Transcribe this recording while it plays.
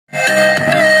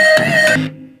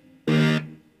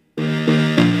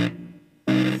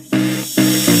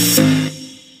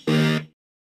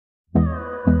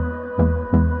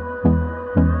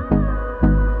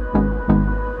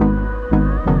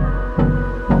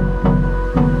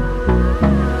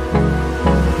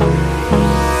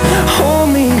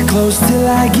close till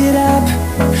I get up.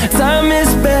 Time is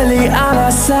barely on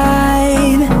our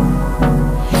side.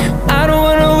 I don't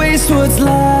wanna waste what's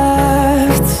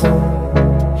left.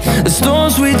 The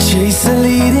storms we chase are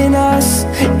leading us,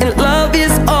 and love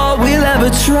is all we'll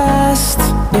ever trust.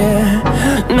 Yeah,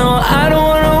 no, I don't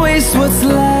wanna waste what's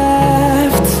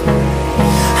left.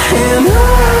 And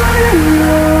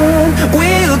on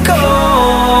we'll go,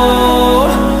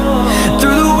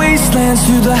 through the wastelands,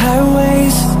 through the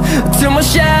highways, till my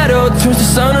shadow turns to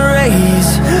sun rays.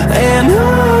 And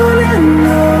on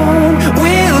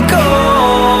we'll go,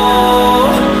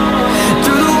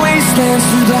 through the wastelands,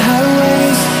 through the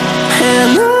highways,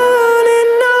 and on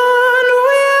we'll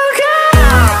go.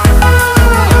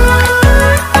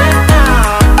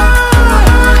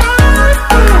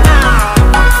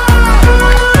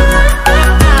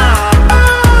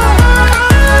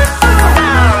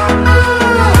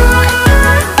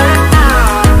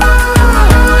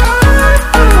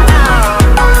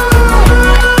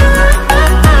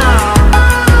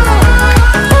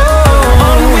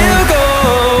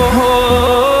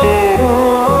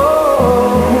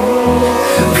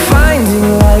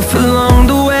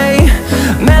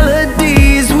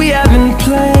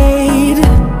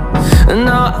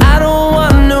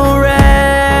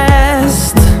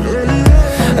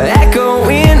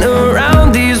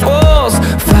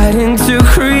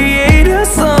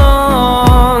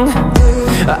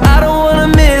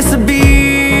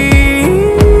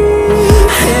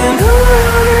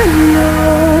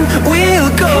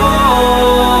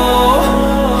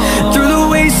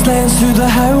 Through the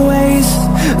highways,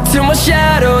 till my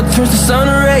shadow turns to sun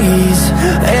rays.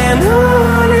 And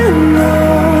on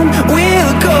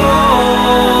we'll go,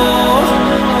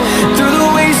 through the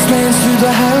wastelands, through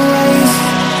the highways,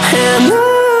 and on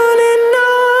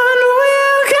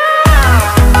we'll go.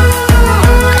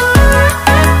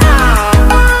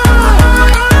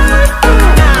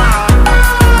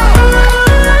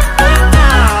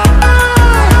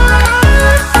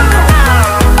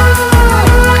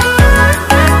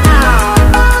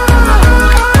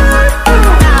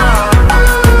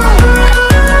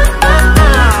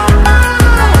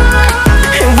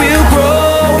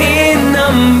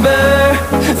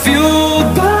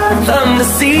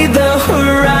 See the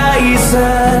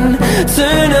horizon,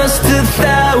 turn us to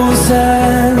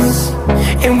thousands,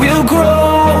 and we'll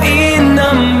grow in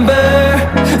number,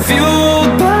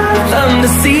 fueled by them. To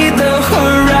see the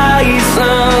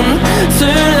horizon,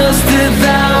 turn us to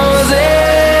thousands,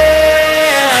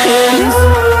 and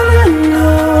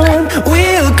on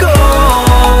we'll go,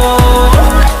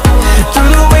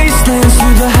 through the wastelands,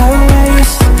 through the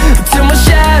highways, till my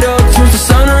shadow turns to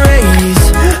sun rays.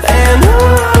 And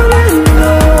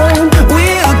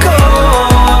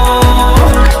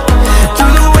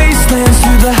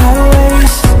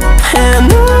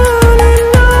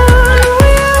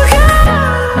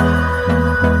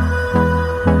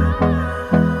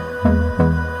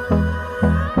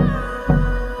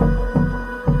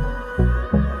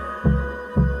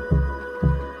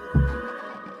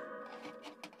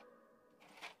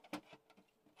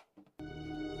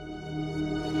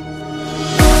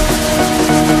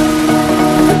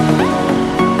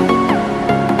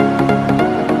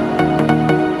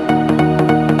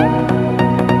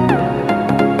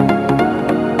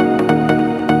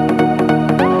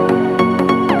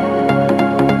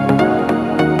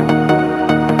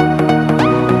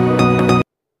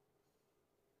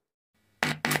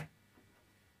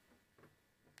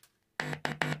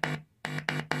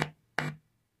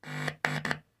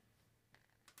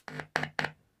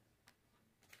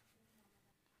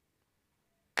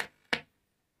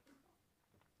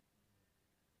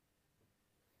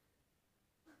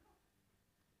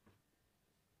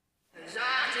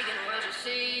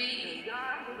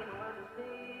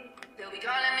they'll be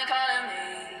calling me,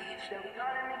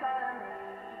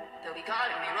 they'll be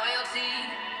calling me royalty.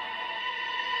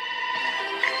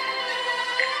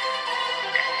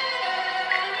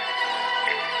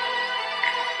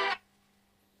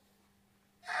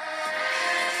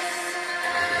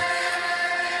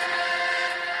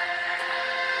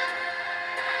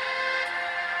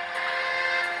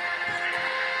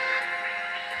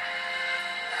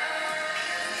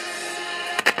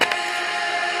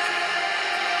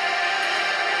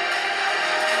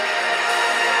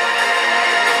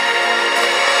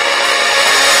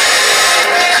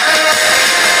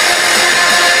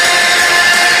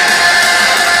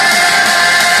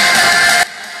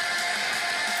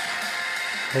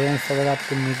 Friends, अगर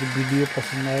आपको मेरी video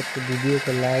पसंद आए तो video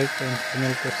को like और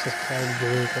channel को subscribe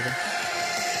जरूर करें।